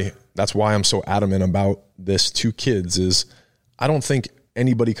that's why I'm so adamant about this to kids is I don't think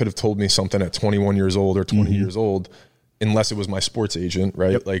anybody could have told me something at 21 years old or 20 years old unless it was my sports agent,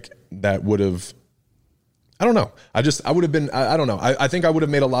 right? Yep. Like that would have, I don't know. I would have been, I don't know. I think I would have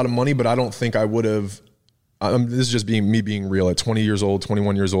made a lot of money, but I don't think I would have, this is just me being real. At 20 years old,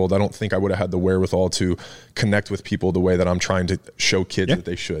 21 years old, I don't think I would have had the wherewithal to connect with people the way that I'm trying to show kids that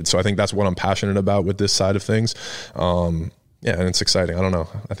they should. So I think that's what I'm passionate about with this side of things. Yeah, and it's exciting. I don't know.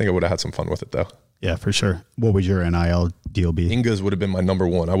 I think I would have had some fun with it though. Yeah, for sure. What would your NIL deal be? Inga's would have been my number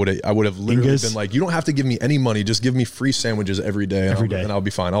one. I would have literally been like, you don't have to give me any money. Just give me free sandwiches every day. And I'll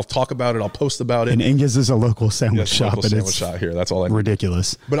be fine. I'll talk about it. I'll post about it. And Inga's is a local sandwich shop. Local sandwich shop here. That's all I need.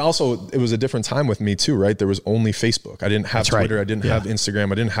 Ridiculous. But also, it was a different time with me too, right? There was only Facebook. I didn't have Twitter. I didn't have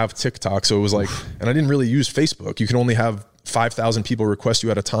Instagram. I didn't have TikTok. So it was like, and I didn't really use Facebook. You can only have 5,000 people request you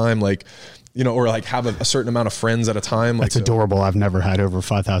at a time. Like, you know, or like have a certain amount of friends at a time. Like, that's adorable. I've never had over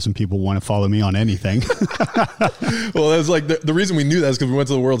 5,000 people want to follow me on anything. Well, it was like the reason we knew that is because we went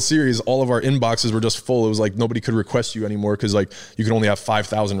to the World Series. All of our inboxes were just full. It was like nobody could request you anymore because like you can only have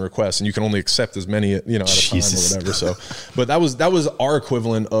 5,000 requests and you can only accept as many, you know, at a time or whatever. So, but that was our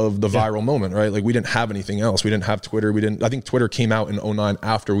equivalent of the viral moment, right? Like we didn't have anything else. We didn't have Twitter. I think Twitter came out in 2009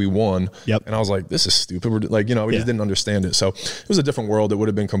 after we won. Yep. And I was like, this is stupid. We're like, you know, we just didn't understand it. So it was a different world. It would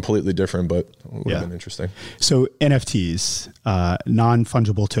have been completely different, but it would have been interesting. So NFTs,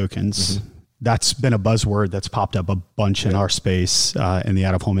 non-fungible tokens, that's been a buzzword that's popped up a bunch in our space, in the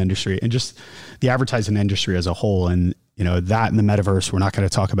out-of-home industry and just the advertising industry as a whole. And, you know, that in the metaverse, we're not going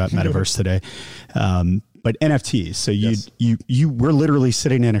to talk about metaverse today. But NFTs. So we're literally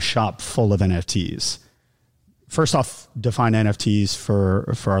sitting in a shop full of NFTs. First off, define NFTs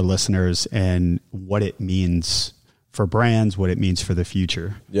for our listeners and what it means for brands, what it means for the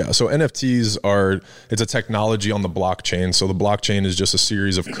future. Yeah. So NFTs it's a technology on the blockchain. So the blockchain is just a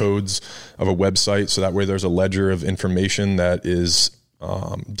series of codes of a website. So that way there's a ledger of information that is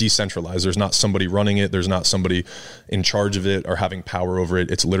decentralized. There's not somebody running it. There's not somebody in charge of it or having power over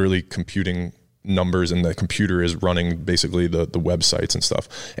it. It's literally computing numbers and the computer is running basically the websites and stuff.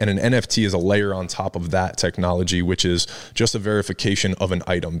 And an NFT is a layer on top of that technology, which is just a verification of an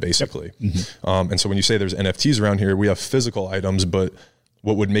item basically. And so when you say there's NFTs around here, we have physical items, but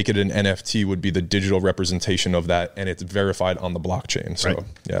what would make it an NFT would be the digital representation of that, and it's verified on the blockchain. So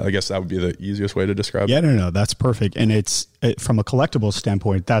yeah, I guess that would be the easiest way to describe it. Yeah, no, that's perfect. And from a collectible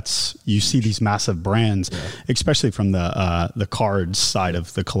standpoint, you see these massive brands, especially from the cards side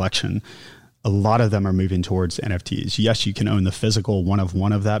of the collection. A lot of them are moving towards NFTs. Yes, you can own the physical one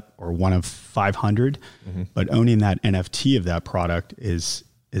of that or one of 500, but owning that NFT of that product is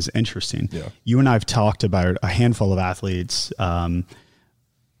interesting. Yeah. You and I have talked about a handful of athletes,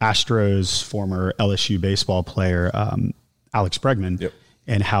 Astros former LSU baseball player, Alex Bregman,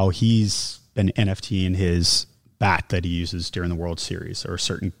 and how he's been NFTing his bat that he uses during the World Series or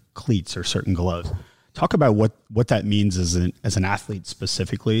certain cleats or certain gloves. Talk about what that means as an athlete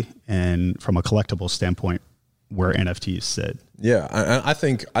specifically, and from a collectible standpoint, where NFTs sit. Yeah, I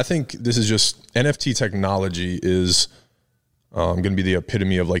think this is just NFT technology is going to be the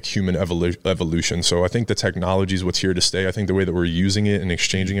epitome of like human evolution. So I think the technology is what's here to stay. I think the way that we're using it and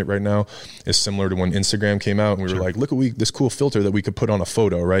exchanging it right now is similar to when Instagram came out and we were like, look at this cool filter that we could put on a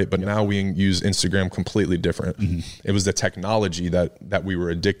photo, right? But now we use Instagram completely different. It was the technology that we were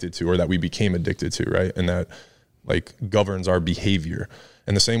addicted to or that we became addicted to, right? And that like governs our behavior.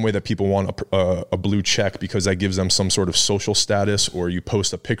 And the same way that people want a blue check because that gives them some sort of social status, or you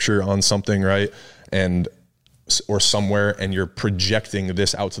post a picture on something, right? Or somewhere and you're projecting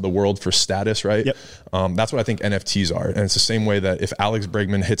this out to the world for status, right? That's what I think NFTs are. And it's the same way that if Alex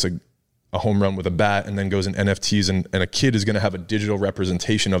Bregman hits a home run with a bat and then goes in NFTs and a kid is going to have a digital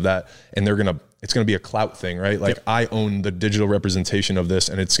representation of that and it's going to be a clout thing, right? Like I own the digital representation of this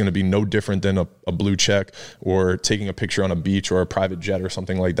and it's going to be no different than a blue check or taking a picture on a beach or a private jet or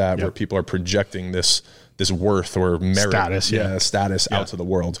something like that where people are projecting this worth or merit status out to the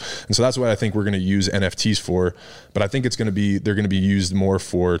world. And so that's what I think we're going to use NFTs for. But I think they're going to be used more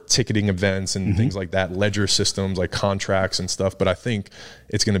for ticketing events and things like that, ledger systems like contracts and stuff. But I think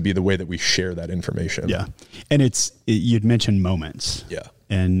it's going to be the way that we share that information. Yeah. And you'd mentioned moments. Yeah.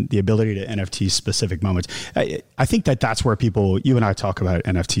 And the ability to NFT specific moments. I think that's where you and I talk about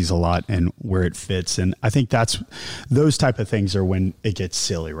NFTs a lot and where it fits. And I think those type of things are when it gets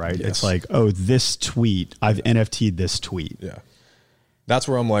silly, right? Yes. It's like, oh, this tweet, I've NFT'd this tweet. Yeah. That's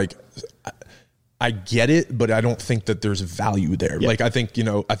where I'm like, I get it, but I don't think that there's value there. Yeah. Like, I think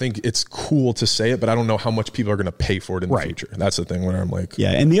it's cool to say it, but I don't know how much people are going to pay for it in the future. That's the thing where I'm like,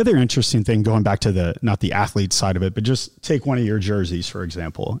 yeah. And the other interesting thing, going back to not the athlete side of it, but just take one of your jerseys, for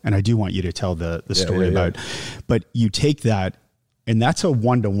example. And I do want you to tell the story about, but you take that and that's a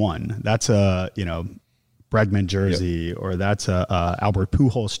 1-to-1. That's a, Bregman jersey, or that's a Albert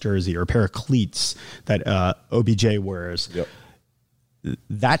Pujols jersey, or a pair of cleats that OBJ wears. Yep.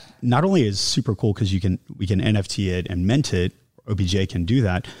 That not only is super cool because we can NFT it and mint it, OBJ can do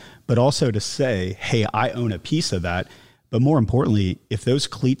that, but also to say, hey, I own a piece of that. But more importantly, if those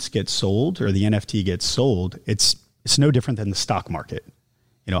cleats get sold or the NFT gets sold, it's no different than the stock market.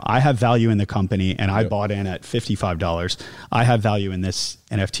 You know, I have value in the company and I bought in at $55. I have value in this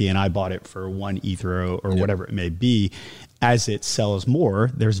NFT and I bought it for $1 Ether or whatever it may be. As it sells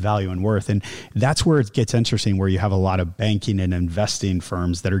more, there's value and worth. And that's where it gets interesting, where you have a lot of banking and investing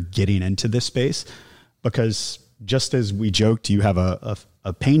firms that are getting into this space. Because just as we joked, you have a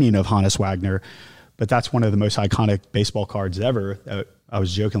painting of Honus Wagner, but that's one of the most iconic baseball cards ever. I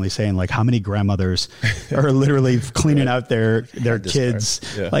was jokingly saying, like, how many grandmothers are literally cleaning out their kids?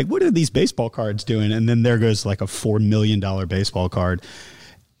 Yeah. Like, what are these baseball cards doing? And then there goes like a $4 million baseball card.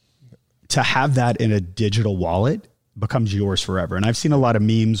 To have that in a digital wallet becomes yours forever. And I've seen a lot of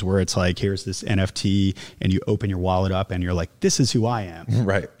memes where it's like, here's this NFT and you open your wallet up and you're like, this is who I am.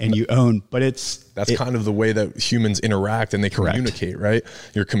 Right. And you own, but that's kind of the way that humans interact and they communicate, right?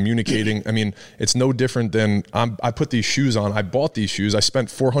 You're communicating. I mean, it's no different than I put these shoes on. I bought these shoes. I spent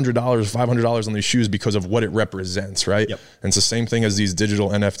 $400, $500 on these shoes because of what it represents, right? Yep. And it's the same thing as these digital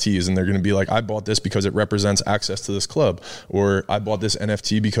NFTs. And they're going to be like, I bought this because it represents access to this club. Or I bought this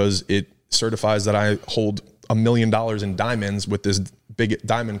NFT because it certifies that I hold $1 million in diamonds with this big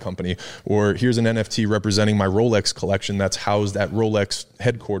diamond company. Or here's an NFT representing my Rolex collection that's housed at Rolex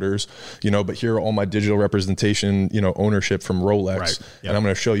headquarters, you know, but here are all my digital representation, you know, ownership from Rolex. Right. Yep. And I'm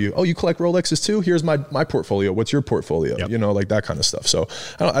going to show you, oh, you collect Rolexes too? Here's my portfolio. What's your portfolio? Yep. You know, like that kind of stuff. So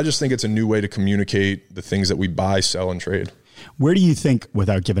I just think it's a new way to communicate the things that we buy, sell, and trade. Where do you think,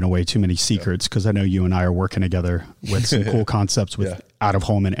 without giving away too many secrets, because I know you and I are working together with some cool concepts with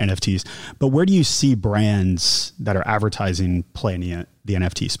out-of-home and NFTs, but where do you see brands that are advertising playing the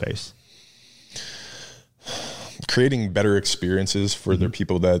NFT space? Creating better experiences for the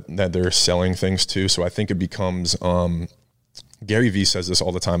people that they're selling things to. So I think it becomes... Gary Vee says this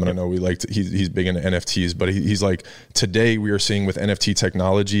all the time, and I know he's big into NFTs, but he's like, today we are seeing with NFT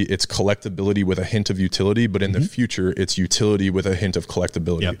technology, it's collectability with a hint of utility, but in the future, it's utility with a hint of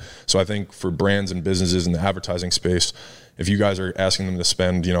collectability. Yep. So I think for brands and businesses in the advertising space, if you guys are asking them to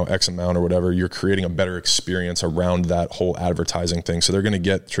spend, you know, X amount or whatever, you're creating a better experience around that whole advertising thing. So they're going to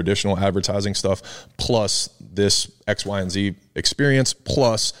get traditional advertising stuff plus this X, Y, and Z experience,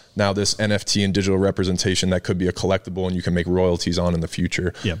 plus now this NFT and digital representation that could be a collectible and you can make royalties on in the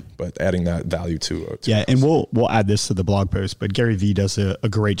future. Yep. But adding that value to and we'll add this to the blog post, but Gary Vee does a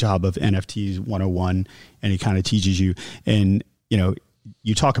great job of NFTs 101, and he kind of teaches you. And, you know,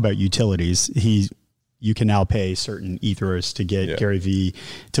 you talk about utilities. You can now pay certain ethers to get Gary Vee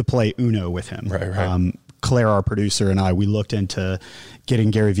to play Uno with him. Right. Claire, our producer, and I, we looked into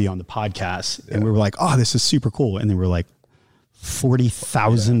getting Gary Vee on the podcast, and we were like, oh, this is super cool. And then we're like,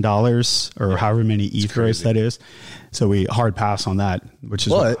 $40,000 or however many ethers that is. So we hard pass on that, which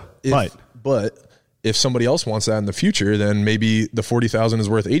is but if somebody else wants that in the future, then maybe the 40,000 is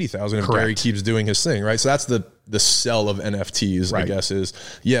worth 80,000 if Gary keeps doing his thing, right? So that's the sell of NFTs, I guess, is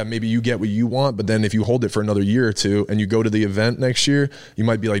maybe you get what you want, but then if you hold it for another year or two and you go to the event next year, you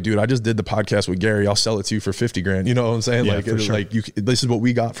might be like, dude, I just did the podcast with Gary. I'll sell it to you for 50 grand. You know what I'm saying? Yeah, like, this is what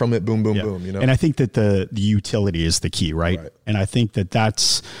we got from it. Boom, boom, boom. You know? And I think that the utility is the key, right? And I think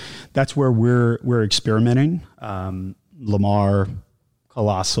that's where we're experimenting. Lamar,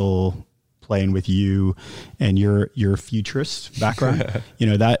 Colossal, playing with you and your futurist background, you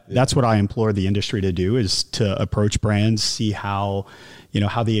know, that's what I implore the industry to do, is to approach brands, see how, you know,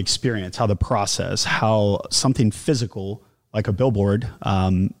 how the experience, how the process, how something physical like a billboard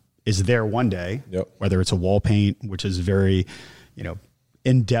is there one day, whether it's a wall paint, which is very, you know,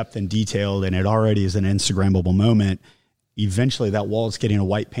 in depth and detailed, and it already is an Instagrammable moment. Eventually that wall is getting a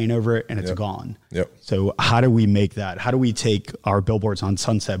white paint over it and it's gone. So how do we make that? How do we take our billboards on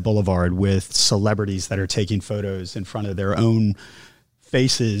Sunset Boulevard with celebrities that are taking photos in front of their own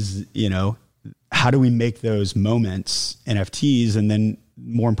faces? You know, how do we make those moments NFTs? And then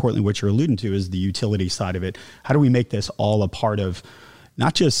more importantly, what you're alluding to is the utility side of it. How do we make this all a part of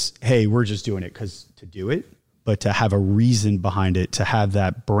not just, hey, we're just doing it because to do it, but to have a reason behind it, to have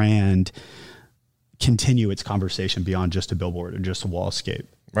that brand continue its conversation beyond just a billboard or just a wallscape.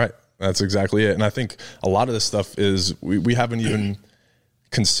 Right. That's exactly it. And I think a lot of this stuff is we haven't even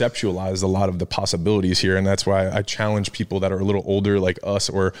conceptualized a lot of the possibilities here. And that's why I challenge people that are a little older like us,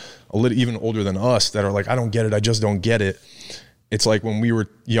 or a little even older than us, that are like, I don't get it. I just don't get it. it's like when we were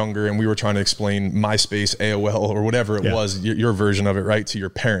younger and we were trying to explain MySpace, AOL, or whatever it was, your version of it, right, to your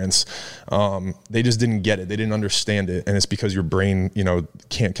parents. They just didn't get it. They didn't understand it. And it's because your brain,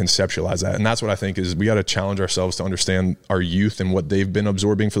 can't conceptualize that. And that's what I think is we got to challenge ourselves to understand our youth and what they've been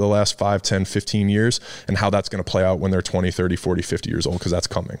absorbing for the last 5, 10, 15 years and how that's going to play out when they're 20, 30, 40, 50 years old, because that's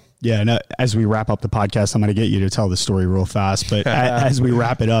coming. Yeah. And as we wrap up the podcast, I'm going to get you to tell the story real fast. But as we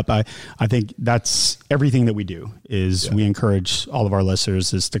wrap it up, I think that's everything that we do is we encourage all of our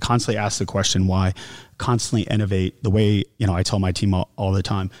listeners is to constantly ask the question why, constantly innovate. The way, I tell my team all the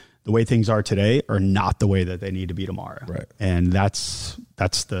time, the way things are today are not the way that they need to be tomorrow. Right. And that's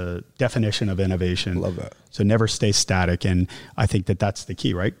the definition of innovation. Love that. So never stay static. And I think that's the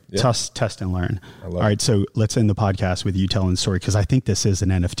key, right? Yeah. Test and learn. All right. So let's end the podcast with you telling the story, because I think this is an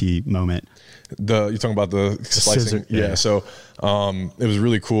NFT moment. You're talking about the slicing. Yeah. So it was a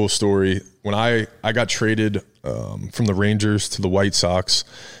really cool story. When I got traded from the Rangers to the White Sox,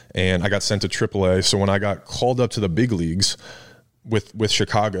 and I got sent to AAA. So when I got called up to the big leagues with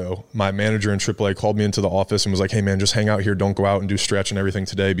Chicago, my manager in AAA called me into the office and was like, hey man, just hang out here. Don't go out and do stretch and everything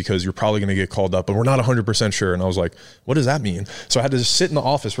today because you're probably going to get called up, but we're not 100% sure. And I was like, what does that mean? So I had to just sit in the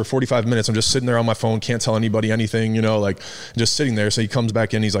office for 45 minutes. I'm just sitting there on my phone. Can't tell anybody anything, just sitting there. So he comes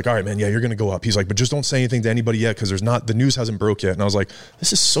back in. He's like, all right, man, yeah, you're going to go up. He's like, but just don't say anything to anybody yet, because the news hasn't broke yet. And I was like,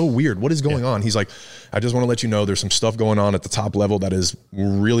 this is so weird. What is going on? He's like, I just want to let you know there's some stuff going on at the top level that is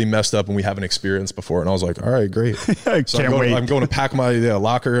really messed up and we haven't experienced before. And I was like, all right, great. So I'm going to pack my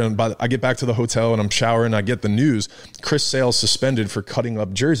locker, and I get back to the hotel and I'm showering. I get the news, Chris Sale suspended for cutting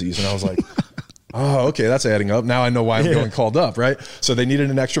up jerseys. And I was like, oh, okay, that's adding up. Now I know why I'm going called up, right? So they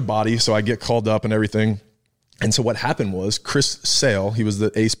needed an extra body. So I get called up and everything. And so what happened was Chris Sale, he was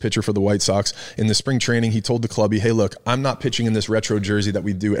the ace pitcher for the White Sox. In the spring training, he told the clubby, hey, look, I'm not pitching in this retro jersey that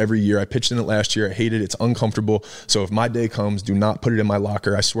we do every year. I pitched in it last year. I hate it. It's uncomfortable. So if my day comes, do not put it in my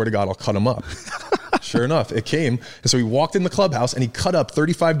locker. I swear to God, I'll cut them up. Sure enough, it came. And so he walked in the clubhouse and he cut up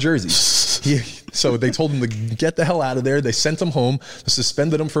 35 jerseys. So they told him to get the hell out of there. They sent him home,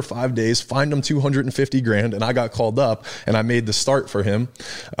 suspended him for 5 days, fined him $250,000. And I got called up and I made the start for him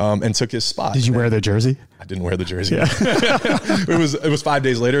and took his spot. Did you wear the jersey? I didn't wear the jersey. Yeah. It was 5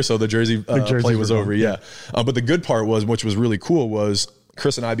 days later, so the jersey play was over. Yeah. But the good part which was really cool, was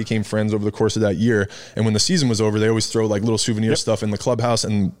Chris and I became friends over the course of that year. And when the season was over, they always throw like little souvenir stuff in the clubhouse.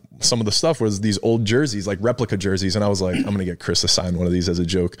 And some of the stuff was these old jerseys, like replica jerseys. And I was like, I'm going to get Chris to sign one of these as a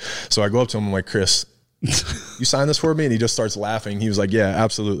joke. So I go up to him, I'm like, Chris, you sign this for me? And he just starts laughing. He was like, yeah,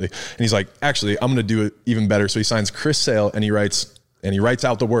 absolutely. And he's like, actually, I'm going to do it even better. So he signs Chris Sale and he writes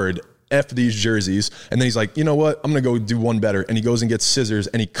out the word F these jerseys. And then he's like, you know what? I'm going to go do one better. And he goes and gets scissors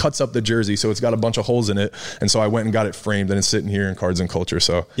and he cuts up the jersey. So it's got a bunch of holes in it. And so I went and got it framed and it's sitting here in Cards and Culture.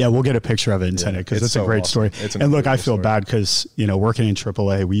 So yeah, we'll get a picture of it and send it, because it's a great story. And look, I feel bad because, working in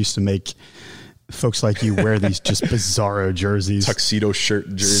AAA, we used to make folks like you wear these just bizarro jerseys, tuxedo shirt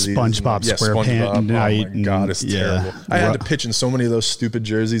jerseys, SpongeBob SquarePants night. Oh my God, it's terrible. I had to pitch in so many of those stupid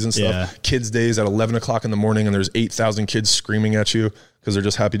jerseys and stuff. Yeah. Kids days at 11 o'clock in the morning, and there's 8,000 kids screaming at you because they're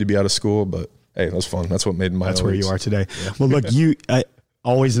just happy to be out of school. But hey, it was fun. That's what made my. That's where you are today. Yeah. Well, look,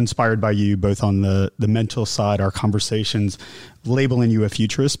 always inspired by you, both on the mental side, our conversations, labeling you a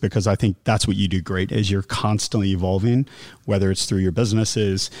futurist, because I think that's what you do great, is you're constantly evolving, whether it's through your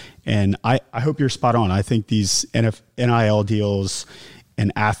businesses. And I hope you're spot on. I think these NIL deals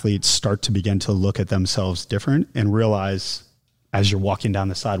and athletes start to begin to look at themselves different and realize, as you're walking down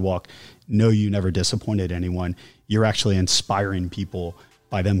the sidewalk, no, you never disappointed anyone. You're actually inspiring people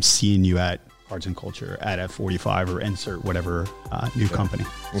by them seeing you at Cards and Culture, at F45, or insert whatever new company.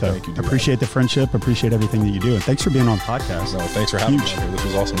 So appreciate the friendship, appreciate everything that you do. And thanks for being on the podcast. No, thanks for having me. This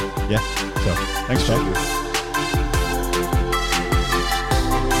was awesome. Yeah. So thanks, Chuck.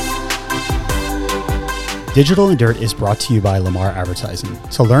 Digital and Dirt is brought to you by Lamar Advertising.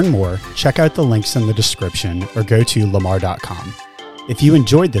 To learn more, check out the links in the description or go to lamar.com. If you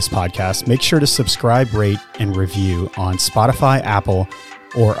enjoyed this podcast, make sure to subscribe, rate, and review on Spotify, Apple,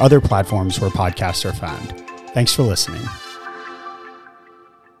 or other platforms where podcasts are found. Thanks for listening.